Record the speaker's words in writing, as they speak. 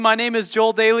My name is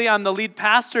Joel Daly. I'm the lead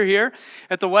pastor here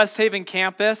at the West Haven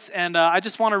campus, and I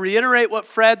just want to reiterate what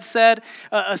Fred said.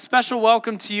 A special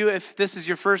welcome to you if this is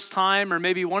your first time or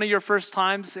maybe one of your first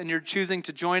times and you're choosing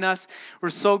to join us.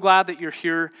 We're so glad that you're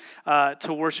here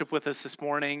to worship with us this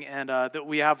morning, and that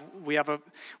we have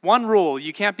one rule: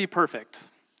 you can't be perfect.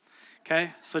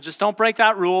 Okay, so just don't break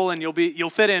that rule, and you'll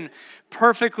fit in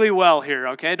perfectly well here.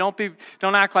 Okay,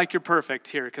 don't act like you're perfect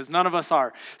here, because none of us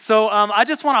are. So I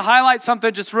just want to highlight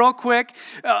something just real quick.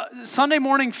 Sunday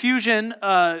Morning Fusion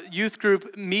youth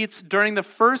group meets during the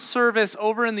first service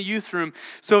over in the youth room.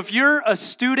 So if you're a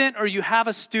student or you have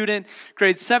a student,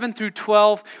 grades 7 through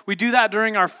 12, we do that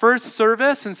during our first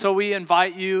service, and so we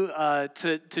invite you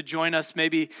to join us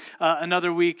maybe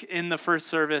another week in the first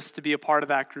service to be a part of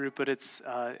that group. But it's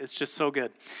just so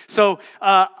good. So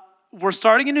we're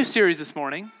starting a new series this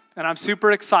morning, and I'm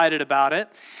super excited about it.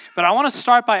 But I want to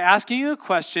start by asking you a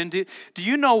question. Do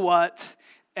you know what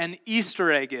an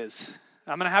Easter egg is?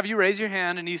 I'm going to have you raise your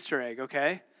hand, an Easter egg,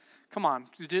 okay? Come on,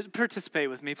 participate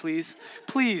with me, please.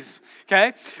 Please,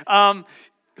 okay?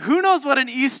 Who knows what an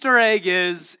Easter egg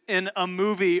is in a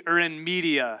movie or in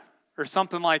media or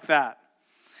something like that?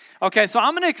 Okay, so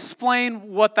I'm going to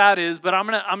explain what that is, but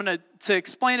to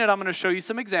explain it, I'm going to show you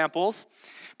some examples.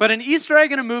 But an Easter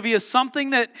egg in a movie is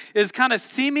something that is kind of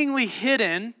seemingly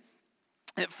hidden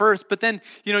at first, but then,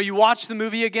 you watch the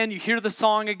movie again, you hear the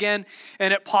song again,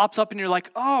 and it pops up and you're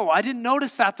like, oh, I didn't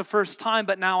notice that the first time,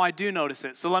 but now I do notice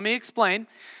it. So let me explain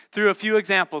through a few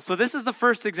examples. So this is the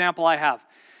first example I have.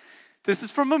 This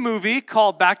is from a movie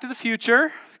called Back to the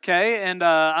Future. Okay, and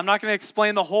I'm not going to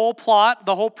explain the whole plot,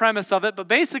 the whole premise of it, but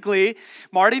basically,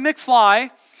 Marty McFly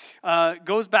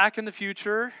goes back in the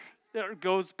future,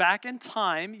 goes back in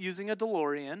time using a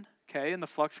DeLorean, okay, and the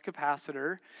flux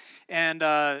capacitor, and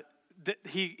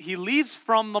he leaves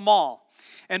from the mall.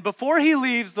 And before he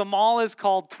leaves, the mall is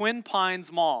called Twin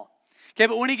Pines Mall. Okay,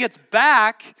 but when he gets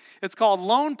back, it's called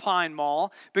Lone Pine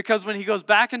Mall, because when he goes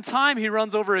back in time, he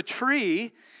runs over a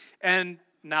tree, and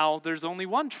now there's only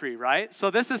one tree, right?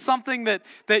 So this is something that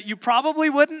you probably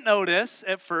wouldn't notice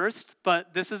at first,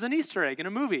 but this is an Easter egg in a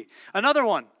movie. Another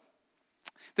one.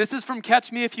 This is from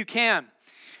Catch Me If You Can.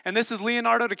 And this is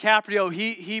Leonardo DiCaprio.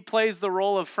 He plays the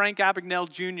role of Frank Abagnale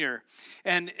Jr.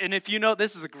 And if you know,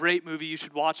 this is a great movie. You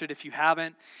should watch it if you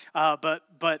haven't.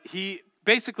 But he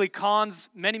basically cons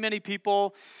many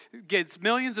people, gets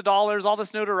millions of dollars, all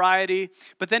this notoriety,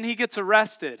 but then he gets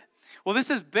arrested. Well,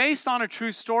 this is based on a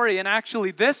true story, and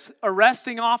actually this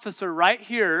arresting officer right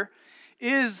here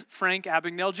is Frank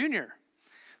Abagnale Jr.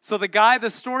 So the guy the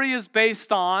story is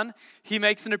based on, he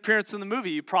makes an appearance in the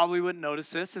movie. You probably wouldn't notice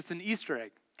this. It's an Easter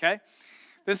egg, okay?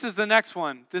 This is the next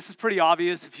one. This is pretty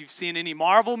obvious. If you've seen any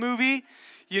Marvel movie,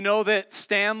 you know that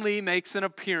Stan Lee makes an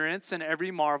appearance in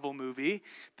every Marvel movie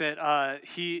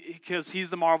because he's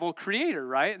the Marvel creator,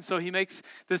 right? And so he makes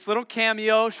this little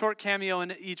short cameo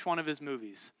in each one of his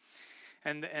movies.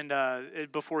 And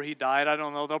before he died, I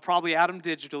don't know, they'll probably add him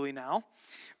digitally now.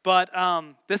 But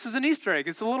this is an Easter egg.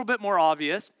 It's a little bit more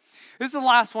obvious. This is the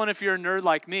last one if you're a nerd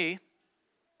like me.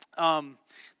 Let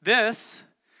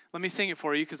me sing it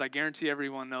for you because I guarantee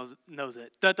everyone knows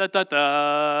it. Da da da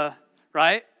da,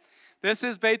 right? This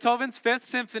is Beethoven's Fifth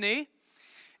Symphony.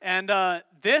 And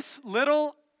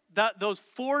those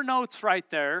four notes right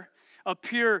there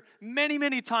appear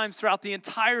many times throughout the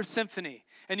entire symphony.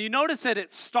 And you notice that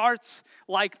it starts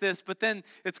like this, but then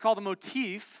it's called a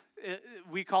motif.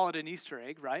 We call it an Easter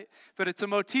egg, right? But it's a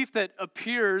motif that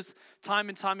appears time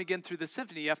and time again through the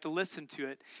symphony. You have to listen to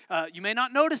it. You may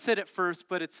not notice it at first,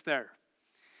 but it's there.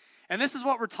 And this is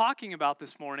what we're talking about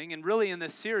this morning. And really in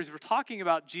this series, we're talking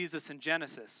about Jesus in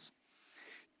Genesis.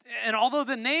 And although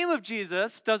the name of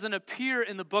Jesus doesn't appear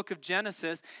in the book of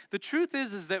Genesis, the truth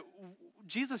is that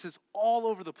Jesus is all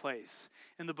over the place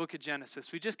in the book of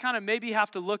Genesis. We just kind of maybe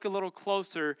have to look a little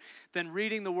closer than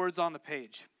reading the words on the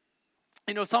page.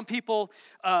 Some people,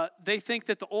 they think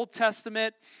that the Old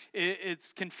Testament,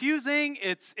 it's confusing.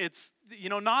 It's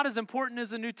not as important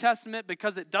as the New Testament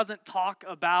because it doesn't talk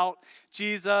about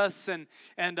Jesus. And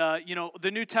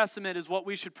the New Testament is what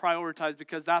we should prioritize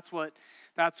because that's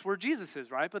where Jesus is,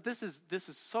 right? But this is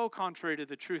so contrary to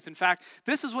the truth. In fact,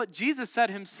 this is what Jesus said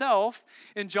himself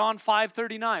in John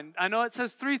 5:39. I know it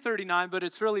says 3:39, but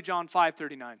it's really John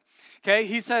 5:39. Okay,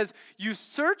 he says, "You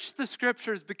search the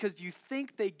scriptures because you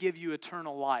think they give you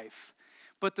eternal life,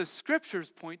 but the scriptures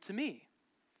point to me."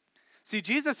 See,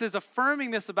 Jesus is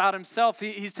affirming this about himself.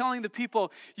 He's telling the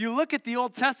people, you look at the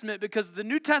Old Testament because the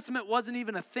New Testament wasn't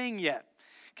even a thing yet.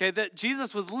 Okay, that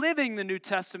Jesus was living the New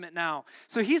Testament now.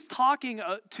 So he's talking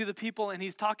to the people, and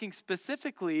he's talking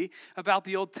specifically about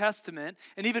the Old Testament,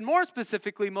 and even more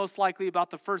specifically, most likely, about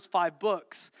the first 5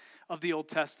 books of the Old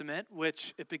Testament,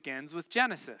 which it begins with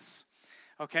Genesis.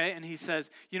 Okay, and he says,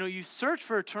 you search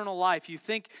for eternal life. You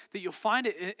think that you'll find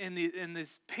it in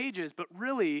these pages, but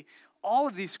really, all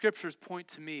of these scriptures point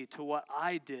to me, to what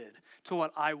I did, to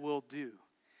what I will do.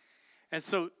 And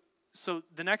so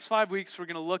the next 5 weeks, we're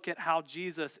going to look at how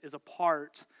Jesus is a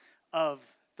part of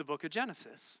the book of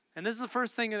Genesis. And this is the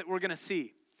first thing that we're going to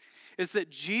see, is that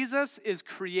Jesus is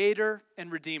creator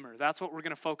and redeemer. That's what we're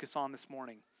going to focus on this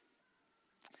morning.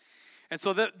 And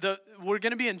so we're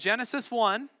going to be in Genesis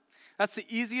 1. That's the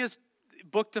easiest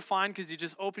book to find because you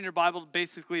just open your Bible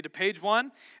basically to page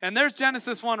 1. And there's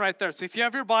Genesis 1 right there. So if you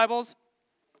have your Bibles,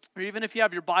 or even if you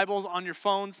have your Bibles on your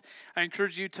phones, I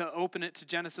encourage you to open it to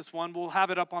Genesis 1. We'll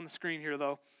have it up on the screen here,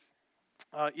 though,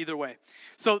 either way.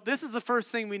 So this is the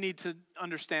first thing we need to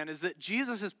understand, is that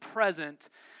Jesus is present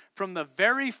from the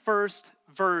very first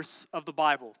verse of the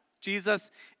Bible. Jesus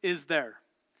is there.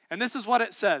 And this is what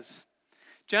it says.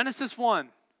 Genesis 1,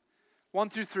 1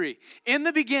 through 3. In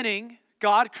the beginning,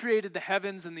 God created the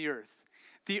heavens and the earth.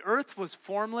 The earth was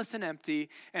formless and empty,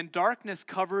 and darkness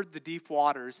covered the deep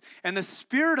waters, and the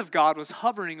Spirit of God was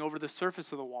hovering over the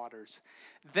surface of the waters.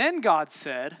 Then God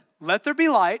said, "Let there be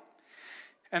light,"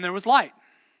 and there was light.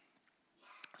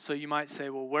 So you might say,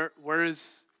 well,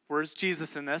 where's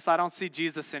Jesus in this? I don't see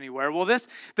Jesus anywhere. Well, this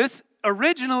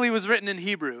originally was written in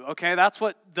Hebrew, okay? That's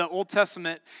what the Old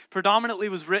Testament predominantly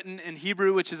was written in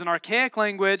Hebrew, which is an archaic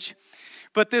language.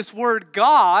 But this word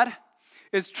God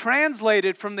is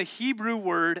translated from the Hebrew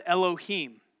word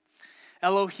Elohim.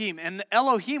 Elohim. And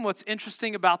Elohim, what's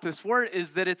interesting about this word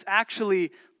is that it's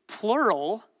actually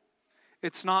plural.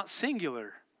 It's not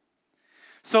singular.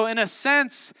 So in a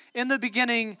sense, in the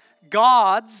beginning,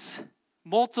 gods,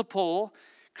 multiple,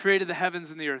 created the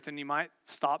heavens and the earth. And you might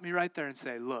stop me right there and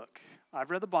say, look, I've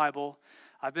read the Bible.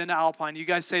 I've been to Alpine. You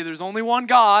guys say there's only one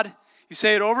God. You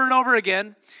say it over and over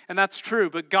again, and that's true.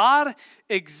 But God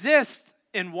exists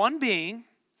in one being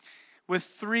with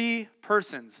 3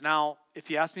 persons. Now, if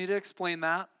you ask me to explain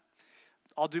that,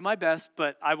 I'll do my best,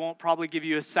 but I won't probably give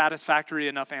you a satisfactory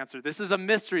enough answer. This is a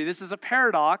mystery. This is a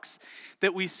paradox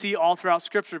that we see all throughout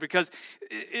Scripture, because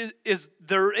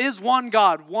there is one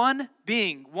God, one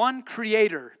being, one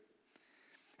creator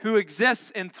who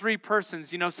exists in 3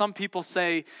 persons. Some people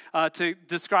say, to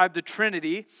describe the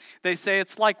Trinity, they say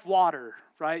it's like water,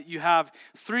 right? You have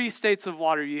 3 states of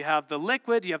water. You have the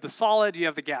liquid, you have the solid, you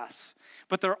have the gas.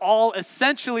 But they're all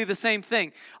essentially the same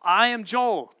thing. I am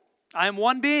Joel. I am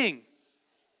one being.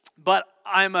 But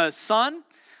I'm a son,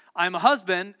 I'm a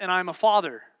husband, and I'm a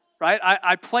father, right?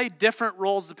 I play different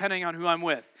roles depending on who I'm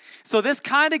with. So this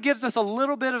kind of gives us a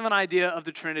little bit of an idea of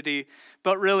the Trinity,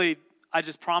 but really, I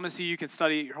just promise you can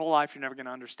study it your whole life. You're never going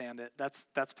to understand it.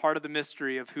 That's part of the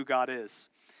mystery of who God is.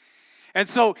 And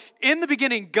so in the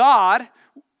beginning, God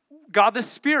the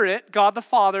Spirit, God the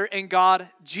Father, and God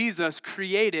Jesus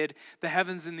created the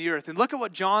heavens and the earth. And look at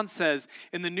what John says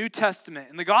in the New Testament.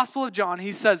 In the Gospel of John,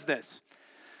 he says this.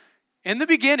 In the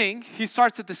beginning, he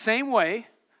starts it the same way.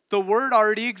 The Word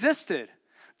already existed.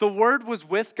 The Word was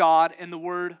with God, and the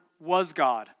Word was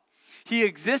God. He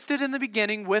existed in the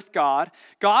beginning with God.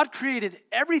 God created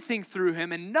everything through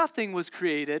him, and nothing was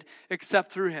created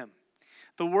except through him.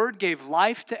 The Word gave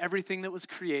life to everything that was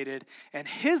created, and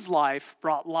his life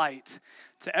brought light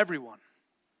to everyone.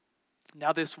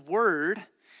 Now this word,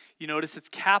 you notice it's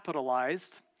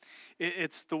capitalized.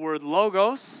 It's the word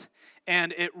logos,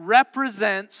 and it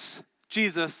represents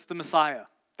Jesus, the Messiah.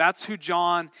 That's who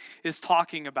John is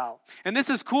talking about. And this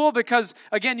is cool because,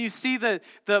 again, you see the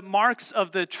marks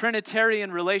of the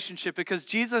Trinitarian relationship, because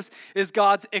Jesus is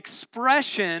God's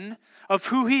expression of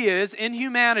who he is in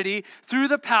humanity through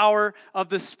the power of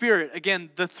the Spirit. Again,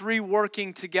 the 3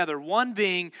 working together. One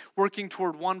being working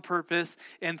toward one purpose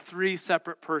in 3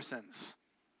 separate persons.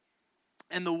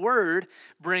 And the Word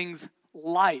brings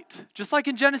light. Just like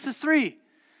in Genesis 3.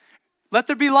 Let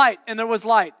there be light, and there was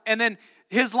light. And then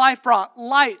his life brought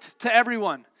light to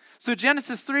everyone. So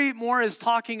Genesis 3 more is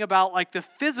talking about like the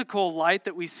physical light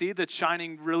that we see that's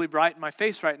shining really bright in my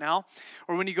face right now.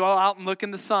 Or when you go out and look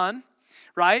in the sun,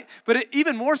 right? But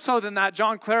even more so than that,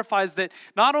 John clarifies that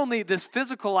not only this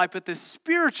physical light, but this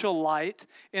spiritual light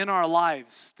in our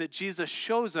lives, that Jesus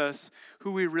shows us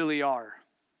who we really are.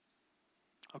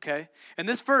 Okay? And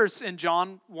this verse in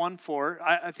John 1:4,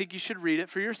 I think you should read it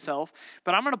for yourself,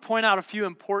 but I'm going to point out a few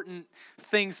important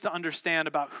things to understand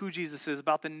about who Jesus is,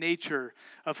 about the nature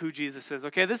of who Jesus is.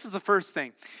 Okay, this is the first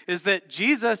thing, is that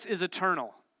Jesus is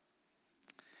eternal.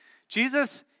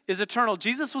 Jesus is eternal.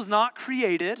 Jesus was not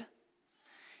created.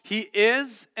 He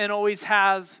is and always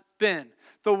has been.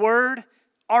 The Word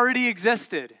already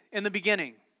existed in the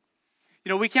beginning. You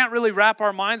know, we can't really wrap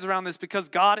our minds around this because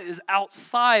God is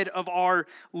outside of our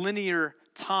linear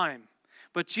time.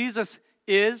 But Jesus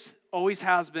is, always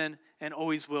has been, and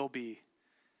always will be.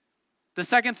 The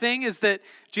second thing is that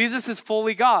Jesus is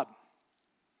fully God.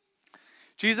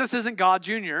 Jesus isn't God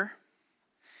Jr.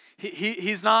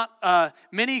 He's not a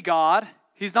mini God.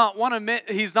 He's not one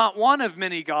of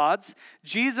many gods.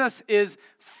 Jesus is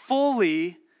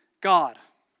fully God.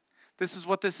 This is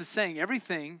what this is saying.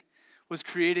 Everything was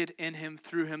created in him,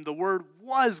 through him. The Word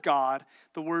was God.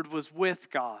 The Word was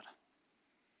with God.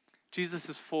 Jesus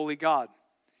is fully God.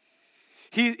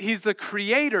 He's the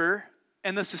creator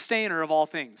and the sustainer of all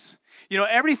things. You know,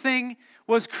 everything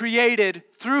was created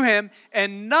through him,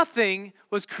 and nothing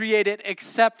was created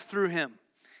except through him.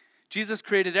 Jesus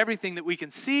created everything that we can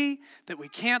see, that we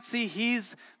can't see.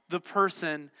 He's the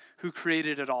person who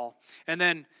created it all. And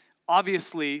then,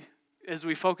 obviously, as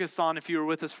we focused on, if you were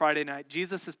with us Friday night,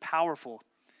 Jesus is powerful.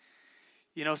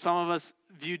 You know, some of us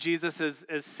view Jesus as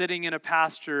sitting in a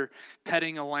pasture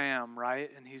petting a lamb, right?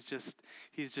 And he's just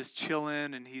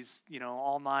chilling, and he's, you know,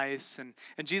 all nice. And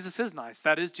Jesus is nice.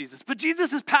 That is Jesus. But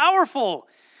Jesus is powerful.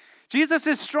 Jesus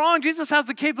is strong. Jesus has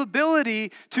the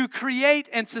capability to create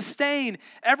and sustain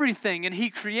everything. And he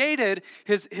created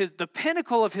the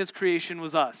pinnacle of his creation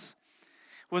was us.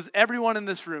 Was everyone in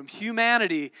this room.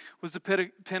 Humanity was the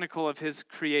pinnacle of his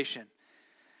creation.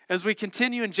 As we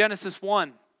continue in Genesis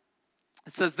 1,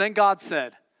 it says, "Then God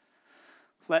said,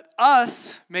 'Let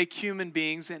us make human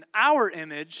beings in our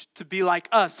image to be like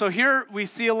us.'" So here we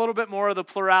see a little bit more of the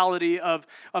plurality of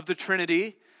the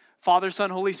Trinity, Father, Son,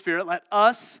 Holy Spirit. Let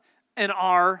us and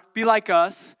our be like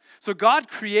us. So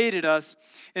God created us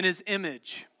in his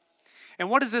image. And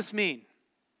what does this mean?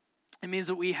 It means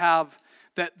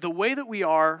that the way that we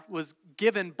are was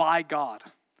given by God.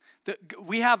 That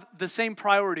we have the same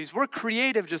priorities. We're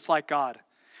creative just like God.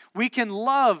 We can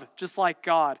love just like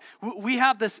God. We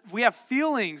have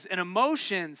feelings and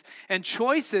emotions and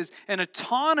choices and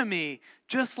autonomy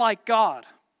just like God.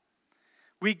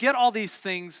 We get all these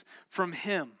things from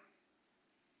him.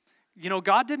 You know,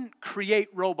 God didn't create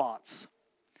robots.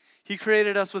 He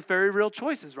created us with very real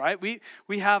choices, right?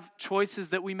 We have choices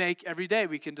that we make every day.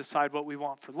 We can decide what we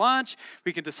want for lunch.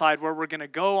 We can decide where we're going to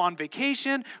go on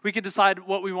vacation. We can decide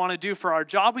what we want to do for our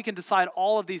job. We can decide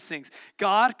all of these things.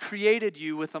 God created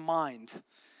you with a mind.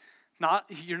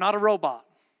 You're not a robot.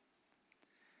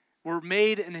 We're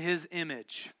made in his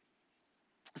image.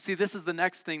 See, this is the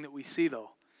next thing that we see,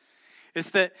 though.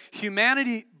 It's that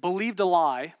humanity believed a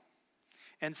lie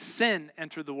and sin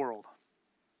entered the world.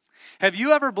 Have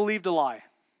you ever believed a lie?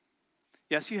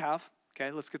 Yes, you have.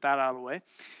 Okay, let's get that out of the way.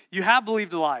 You have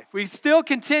believed a lie. We still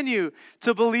continue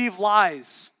to believe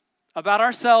lies about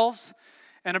ourselves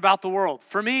and about the world.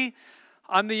 For me,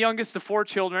 I'm the youngest of 4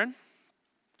 children.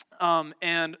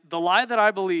 And the lie that I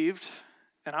believed,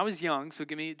 and I was young, so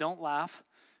don't laugh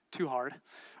too hard.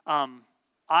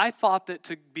 I thought that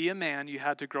to be a man, you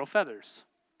had to grow feathers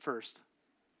first.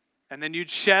 And then you'd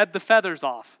shed the feathers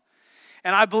off.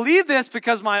 And I believe this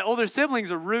because my older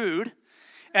siblings are rude.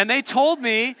 And they told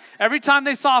me every time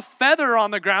they saw a feather on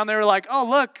the ground, they were like, "Oh,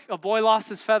 look, a boy lost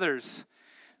his feathers.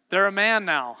 They're a man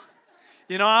now."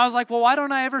 You know, I was like, "Well, why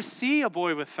don't I ever see a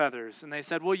boy with feathers?" And they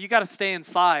said, "Well, you got to stay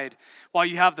inside while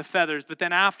you have the feathers. But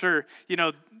then after, you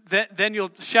know, then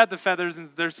you'll shed the feathers and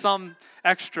there's some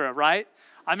extra, right?"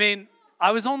 I mean,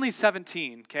 I was only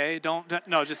 17, okay?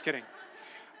 No, just kidding.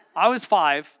 I was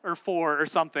 5 or 4 or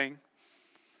something.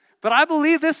 But I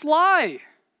believe this lie.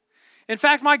 In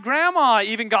fact, my grandma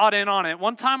even got in on it.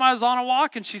 One time I was on a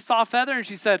walk and she saw a feather and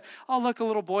she said, "Oh, look, a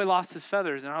little boy lost his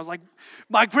feathers." And I was like,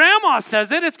 my grandma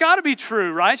says it. It's got to be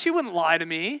true, right? She wouldn't lie to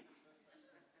me.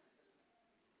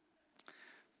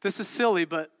 This is silly,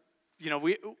 but, you know,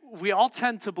 we all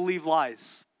tend to believe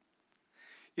lies.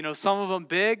 You know, some of them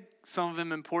big, some of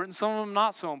them important, some of them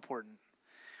not so important.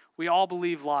 We all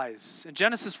believe lies. In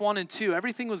Genesis 1 and 2,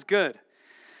 everything was good.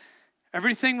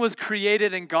 Everything was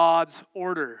created in God's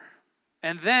order.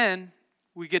 And then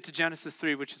we get to Genesis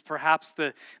 3, which is perhaps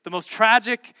the most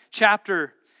tragic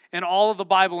chapter in all of the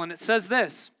Bible. And it says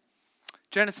this,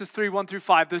 Genesis 3, 1 through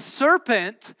 5. "The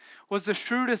serpent was the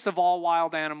shrewdest of all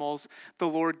wild animals the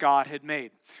Lord God had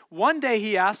made. One day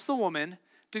he asked the woman,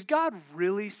 'Did God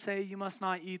really say you must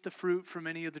not eat the fruit from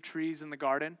any of the trees in the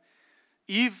garden?'"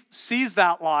 Eve sees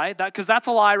that lie, because that's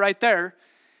a lie right there.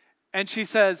 And she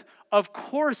says, "Of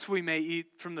course we may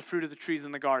eat from the fruit of the trees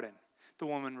in the garden." The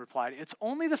woman replied, "It's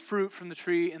only the fruit from the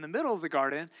tree in the middle of the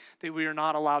garden that we are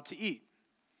not allowed to eat."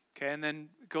 Okay, and then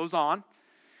it goes on.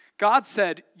 God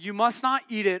said, you must not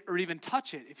eat it or even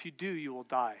touch it. If you do, you will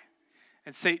die.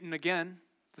 And Satan again,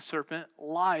 the serpent,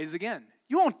 lies again.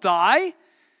 You won't die,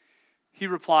 he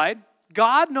replied.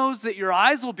 God knows that your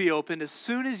eyes will be opened as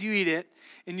soon as you eat it,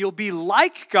 and you'll be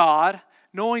like God,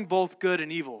 knowing both good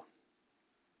and evil.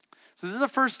 So this is the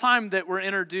first time that we're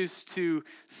introduced to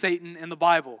Satan in the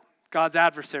Bible, God's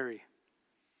adversary.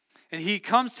 And he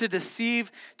comes to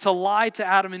deceive, to lie to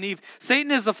Adam and Eve.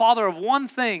 Satan is the father of one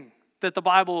thing that the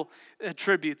Bible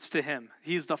attributes to him.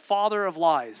 He's the father of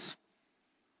lies.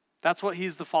 That's what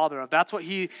he's the father of. That's what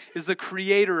he is the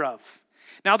creator of.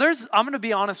 Now I'm going to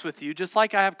be honest with you, just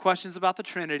like I have questions about the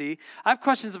Trinity, I have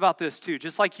questions about this too,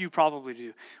 just like you probably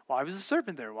do. Why was the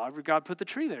serpent there? Why would God put the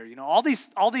tree there? You know, all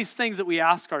these things that we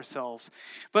ask ourselves.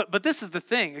 But this is the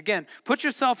thing. Again, put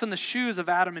yourself in the shoes of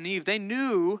Adam and Eve. They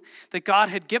knew that God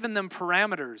had given them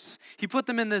parameters. He put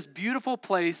them in this beautiful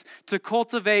place to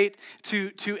cultivate,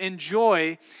 to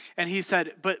enjoy, and he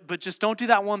said, but just don't do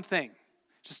that one thing.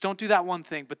 Just don't do that one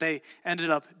thing. But they ended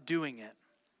up doing it.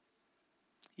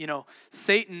 You know,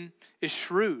 Satan is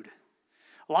shrewd.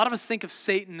 A lot of us think of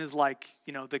Satan as like,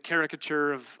 you know, the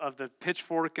caricature of the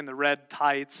pitchfork and the red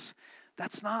tights.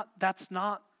 That's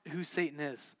not who Satan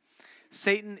is.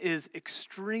 Satan is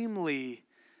extremely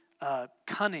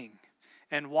cunning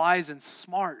and wise and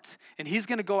smart. And he's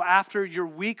going to go after your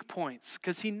weak points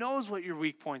because he knows what your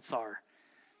weak points are.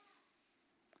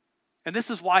 And this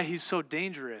is why he's so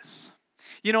dangerous.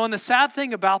 You know, and the sad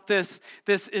thing about this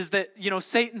is that, you know,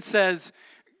 Satan says,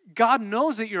 God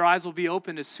knows that your eyes will be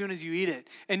opened as soon as you eat it,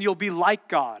 and you'll be like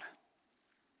God.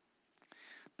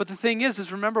 But the thing is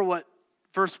remember what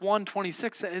verse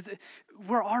 1:26 says,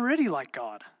 we're already like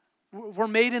God. We're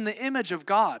made in the image of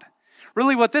God.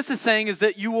 Really what this is saying is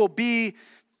that you will be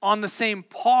on the same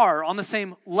par, on the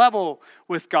same level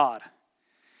with God.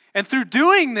 And through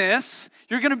doing this,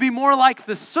 you're going to be more like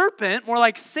the serpent, more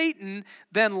like Satan,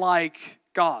 than like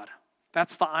God.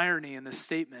 That's the irony in this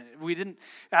statement.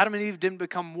 Adam and Eve didn't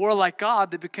become more like God,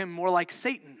 they became more like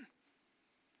Satan.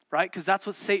 Right? Because that's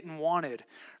what Satan wanted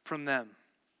from them.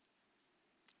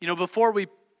 You know, before we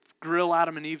grill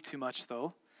Adam and Eve too much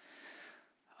though,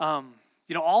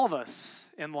 you know, all of us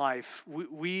in life,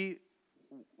 we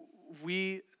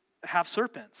have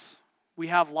serpents. We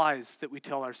have lies that we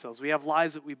tell ourselves. We have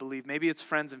lies that we believe. Maybe it's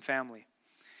friends and family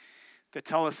that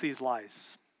tell us these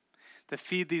lies, that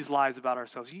feed these lies about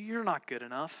ourselves. You're not good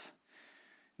enough.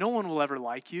 No one will ever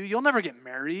like you. You'll never get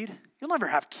married. You'll never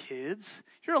have kids.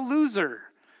 You're a loser.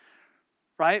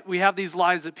 Right? We have these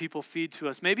lies that people feed to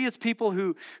us. Maybe it's people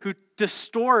who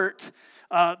distort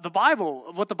the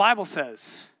Bible, what the Bible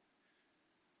says.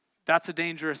 That's a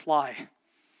dangerous lie.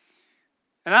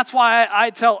 And that's why I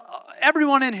tell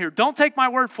everyone in here, don't take my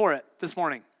word for it this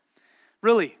morning.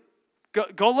 Really.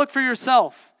 Go look for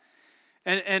yourself.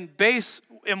 And base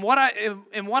in what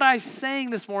I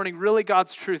saying this morning really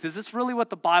God's truth. Is this really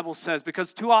what the Bible says?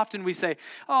 Because too often we say,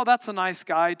 oh, that's a nice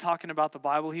guy talking about the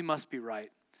Bible. He must be right.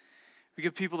 We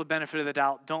give people the benefit of the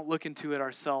doubt. Don't look into it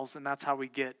ourselves. And that's how we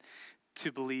get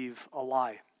to believe a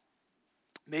lie.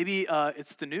 Maybe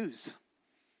it's the news.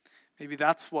 Maybe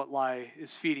that's what lie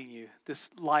is feeding you.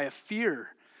 This lie of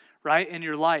fear, right, in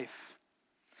your life.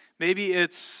 Maybe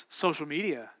it's social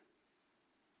media.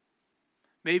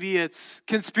 Maybe it's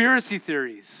conspiracy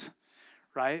theories,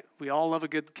 right? We all love a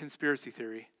good conspiracy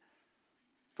theory.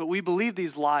 But we believe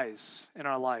these lies in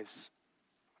our lives.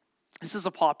 This is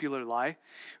a popular lie.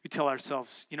 We tell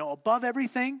ourselves, you know, above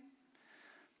everything,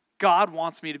 God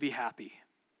wants me to be happy.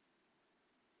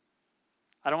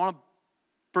 I don't want to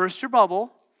burst your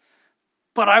bubble,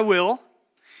 but I will.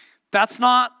 That's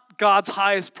not God's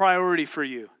highest priority for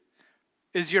you,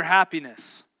 is your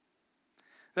happiness.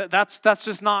 That's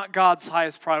just not God's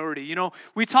highest priority. You know,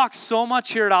 we talk so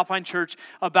much here at Alpine Church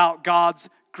about God's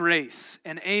grace,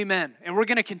 and amen. And we're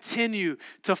going to continue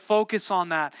to focus on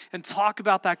that and talk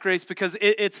about that grace because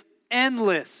it's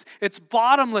endless. It's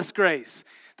bottomless grace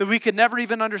that we could never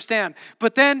even understand.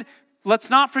 But then let's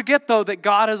not forget, though, that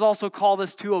God has also called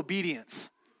us to obedience.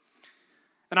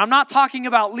 And I'm not talking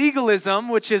about legalism,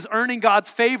 which is earning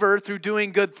God's favor through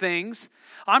doing good things.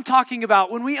 I'm talking about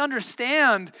when we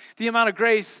understand the amount of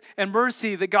grace and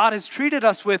mercy that God has treated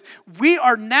us with, we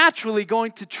are naturally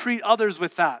going to treat others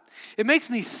with that. It makes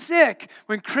me sick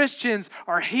when Christians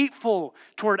are hateful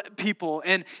toward people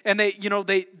and they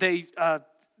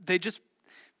just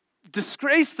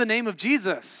disgrace the name of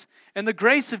Jesus and the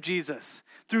grace of Jesus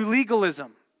through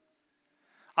legalism.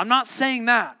 I'm not saying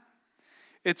that.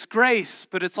 It's grace,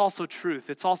 but it's also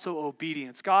truth. It's also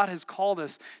obedience. God has called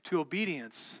us to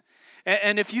obedience.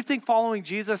 And if you think following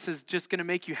Jesus is just going to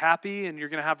make you happy and you're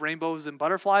going to have rainbows and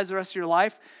butterflies the rest of your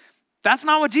life, That's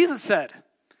not what Jesus said.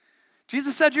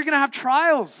 Jesus said you're going to have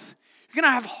trials. You're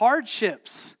going to have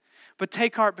hardships. But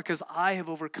take heart because I have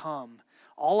overcome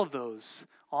all of those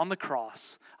on the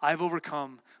cross. I have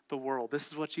overcome the world. This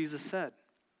is what Jesus said.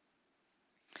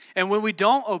 And when we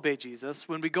don't obey Jesus,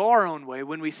 when we go our own way,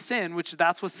 when we sin, which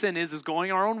that's what sin is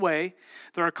going our own way,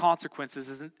 there are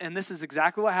consequences. And this is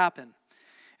exactly what happened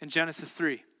in Genesis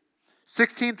 3,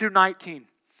 16 through 19.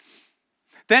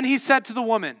 Then he said to the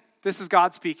woman, this is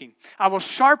God speaking, I will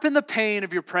sharpen the pain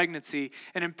of your pregnancy,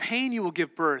 and in pain you will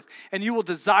give birth, and you will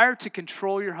desire to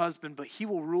control your husband, but he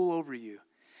will rule over you.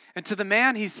 And to the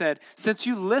man he said, since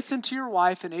you listened to your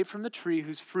wife and ate from the tree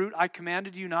whose fruit I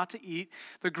commanded you not to eat,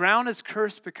 the ground is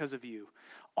cursed because of you.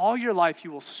 All your life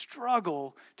you will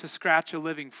struggle to scratch a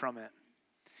living from it.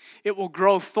 It will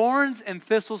grow thorns and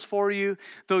thistles for you,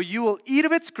 though you will eat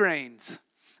of its grains.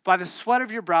 By the sweat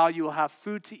of your brow you will have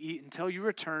food to eat until you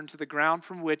return to the ground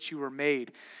from which you were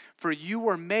made. For you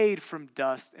were made from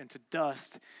dust, and to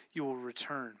dust you will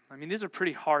return. I mean, these are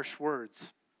pretty harsh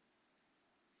words.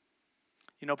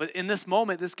 But in this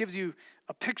moment, this gives you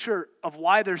a picture of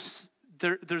why there's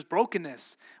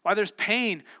brokenness, why there's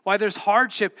pain, why there's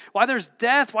hardship, why there's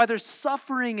death, why there's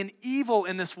suffering and evil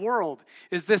in this world,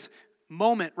 is this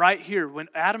moment right here when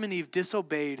Adam and Eve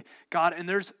disobeyed God, and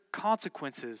there's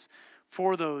consequences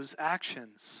for those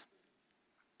actions.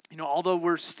 Although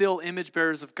we're still image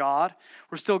bearers of God,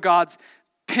 we're still God's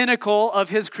pinnacle of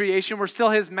his creation, we're still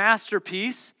his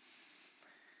masterpiece,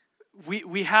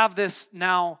 we have this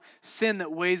now sin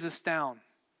that weighs us down.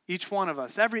 Each one of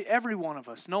us, every one of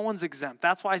us, no one's exempt.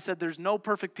 That's why I said there's no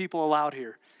perfect people allowed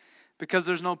here, because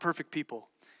there's no perfect people.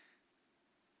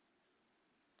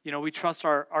 We trust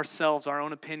ourselves, our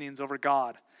own opinions over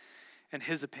God and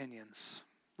his opinions.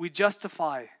 We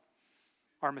justify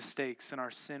our mistakes and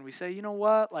our sin. We say, you know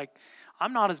what?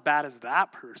 I'm not as bad as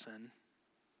that person.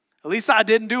 At least I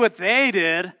didn't do what they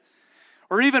did.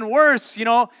 Or even worse,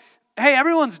 hey,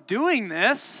 everyone's doing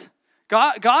this.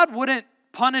 God wouldn't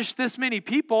punish this many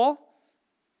people.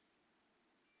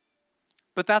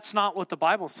 But that's not what the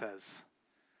Bible says.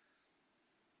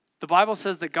 The Bible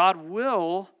says that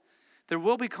there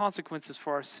will be consequences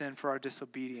for our sin, for our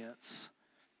disobedience.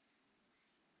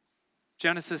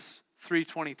 Genesis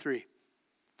 3:23.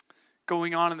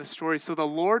 Going on in the story, so the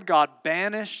Lord God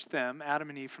banished them, Adam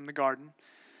and Eve, from the garden,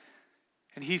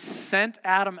 and he sent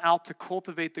Adam out to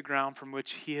cultivate the ground from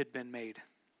which he had been made.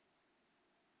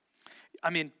 I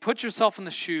mean, put yourself in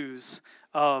the shoes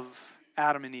of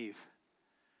Adam and Eve,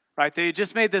 right? They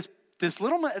just made this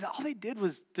little, all they did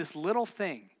was this little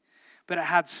thing, but it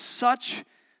had such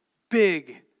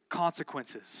big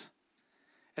consequences.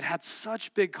 It had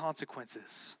such big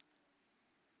consequences.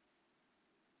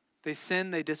 They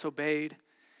sinned, they disobeyed.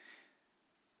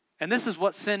 And this is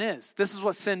what sin is. This is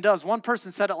what sin does. One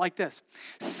person said it like this: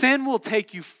 sin will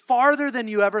take you farther than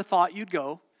you ever thought you'd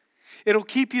go. It'll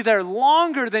keep you there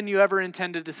longer than you ever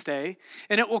intended to stay.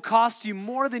 And it will cost you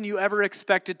more than you ever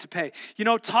expected to pay.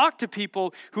 Talk to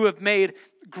people who have made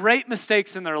great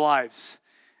mistakes in their lives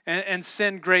and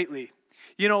sinned greatly.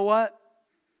 You know what?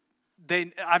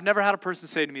 I've never had a person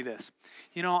say to me this: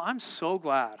 I'm so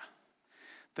glad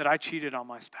that I cheated on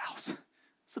my spouse.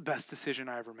 It's the best decision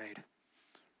I ever made.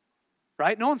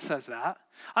 Right? No one says that.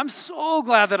 I'm so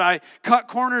glad that I cut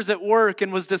corners at work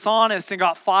and was dishonest and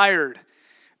got fired.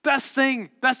 Best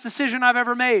decision I've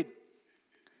ever made.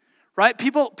 Right?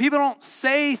 People don't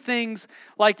say things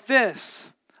like this.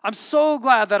 I'm so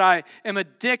glad that I am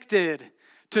addicted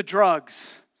to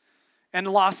drugs and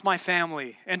lost my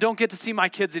family and don't get to see my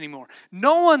kids anymore.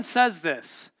 No one says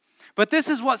this. But this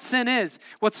is what sin is.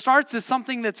 What starts as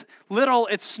something that's little,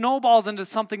 it snowballs into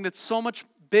something that's so much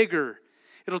bigger.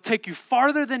 It'll take you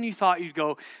farther than you thought you'd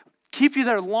go, keep you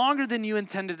there longer than you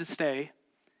intended to stay,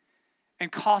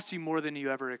 and cost you more than you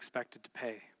ever expected to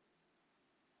pay.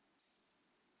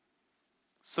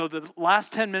 So the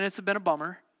last 10 minutes have been a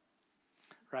bummer,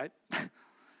 right?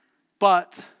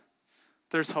 But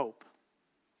there's hope.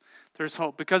 There's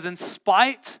hope, because in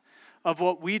spite of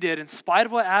what we did, in spite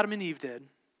of what Adam and Eve did,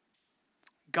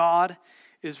 God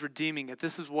is redeeming it.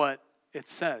 This is what it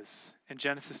says in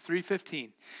Genesis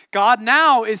 3:15. God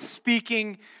now is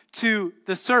speaking to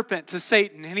the serpent, to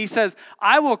Satan, and he says,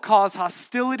 I will cause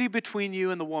hostility between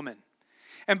you and the woman,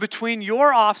 and between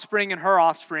your offspring and her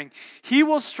offspring. He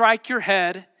will strike your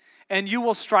head, and you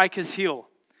will strike his heel.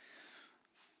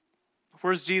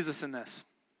 Where's Jesus in this?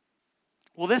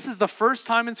 Well, this is the first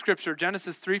time in Scripture,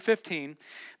 Genesis 3:15,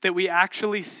 that we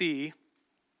actually see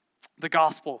the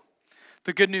gospel,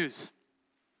 the good news.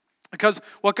 Because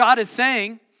what God is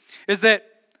saying is that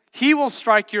he will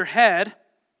strike your head.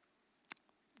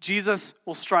 Jesus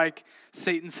will strike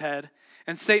Satan's head,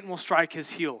 and Satan will strike his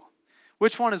heel.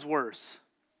 Which one is worse?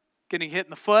 Getting hit in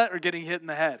the foot or getting hit in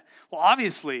the head? Well,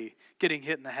 obviously, getting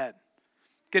hit in the head.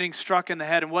 Getting struck in the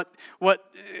head. And what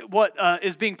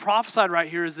is being prophesied right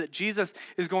here is that Jesus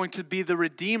is going to be the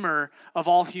redeemer of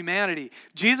all humanity.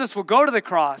 Jesus will go to the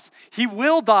cross. He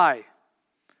will die.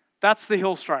 That's the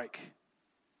heel strike.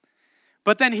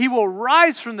 But then he will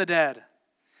rise from the dead,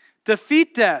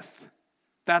 defeat death.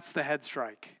 That's the head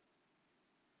strike.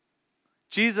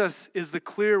 Jesus is the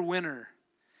clear winner.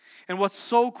 And what's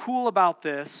so cool about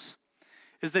this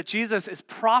is that Jesus is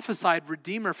prophesied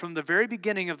Redeemer from the very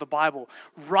beginning of the Bible.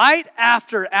 Right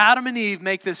after Adam and Eve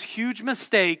make this huge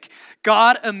mistake,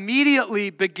 God immediately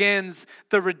begins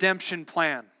the redemption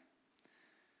plan.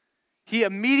 He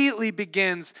immediately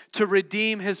begins to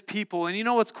redeem his people. And you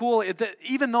know what's cool?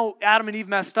 Even though Adam and Eve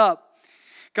messed up,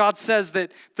 God says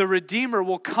that the Redeemer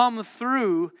will come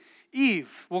through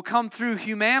Eve, will come through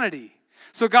humanity.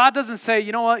 So God doesn't say,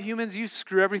 you know what, humans, you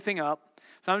screw everything up,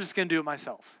 so I'm just going to do it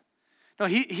myself. No,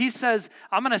 he says,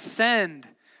 I'm going to send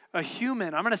a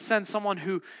human. I'm going to send someone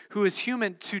who is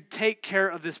human to take care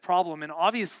of this problem. And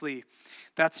obviously,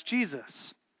 that's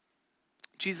Jesus.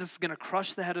 Jesus is going to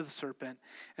crush the head of the serpent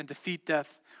and defeat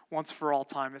death once for all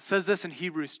time. It says this in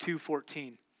Hebrews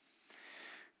 2:14.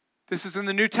 This is in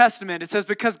the New Testament. It says,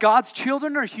 because God's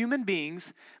children are human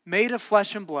beings made of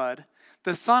flesh and blood,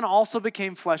 the Son also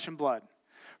became flesh and blood.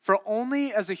 For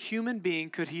only as a human being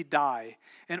could he die,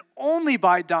 and only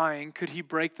by dying could he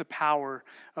break the power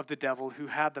of the devil who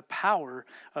had the power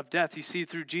of death. You see,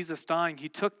 through Jesus dying, he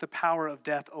took the power of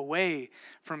death away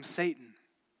from Satan.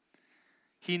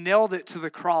 He nailed it to the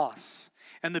cross.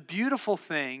 And the beautiful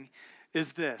thing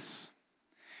is this,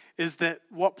 is that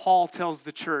what Paul tells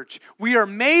the church. We are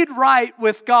made right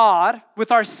with God,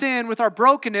 with our sin, with our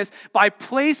brokenness, by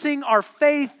placing our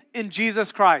faith in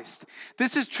Jesus Christ.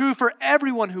 This is true for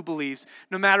everyone who believes,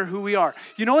 no matter who we are.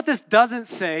 You know what this doesn't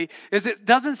say? Is it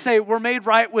doesn't say we're made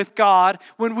right with God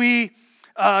when we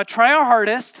try our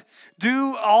hardest,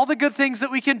 do all the good things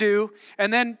that we can do,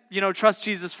 and then, trust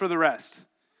Jesus for the rest.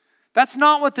 That's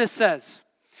not what this says.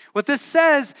 What this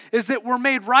says is that we're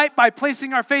made right by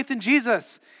placing our faith in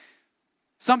Jesus.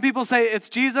 Some people say it's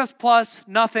Jesus plus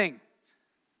nothing.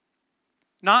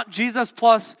 Not Jesus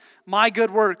plus my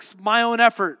good works, my own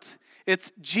effort.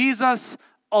 It's Jesus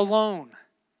alone.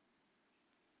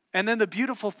 And then the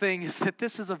beautiful thing is that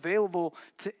this is available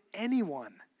to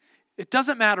anyone. It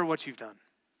doesn't matter what you've done.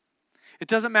 It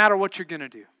doesn't matter what you're going to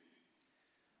do.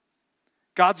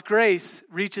 God's grace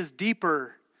reaches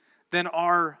deeper than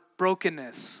our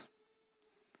brokenness.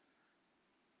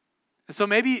 And so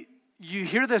maybe you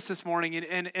hear this morning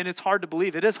and it's hard to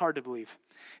believe. It is hard to believe.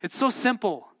 It's so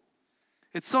simple.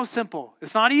 It's so simple.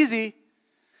 It's not easy,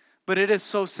 but it is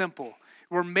so simple.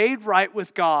 We're made right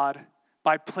with God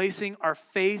by placing our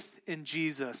faith in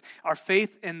Jesus, our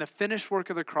faith in the finished work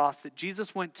of the cross that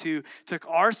Jesus went to, took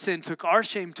our sin, took our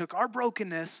shame, took our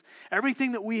brokenness,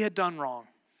 everything that we had done wrong,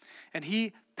 and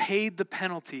he paid the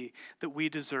penalty that we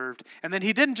deserved. And then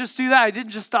he didn't just do that. He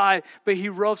didn't just die, but he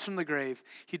rose from the grave.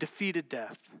 He defeated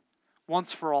death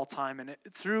once for all time. And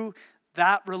through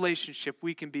that relationship,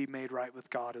 we can be made right with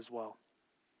God as well.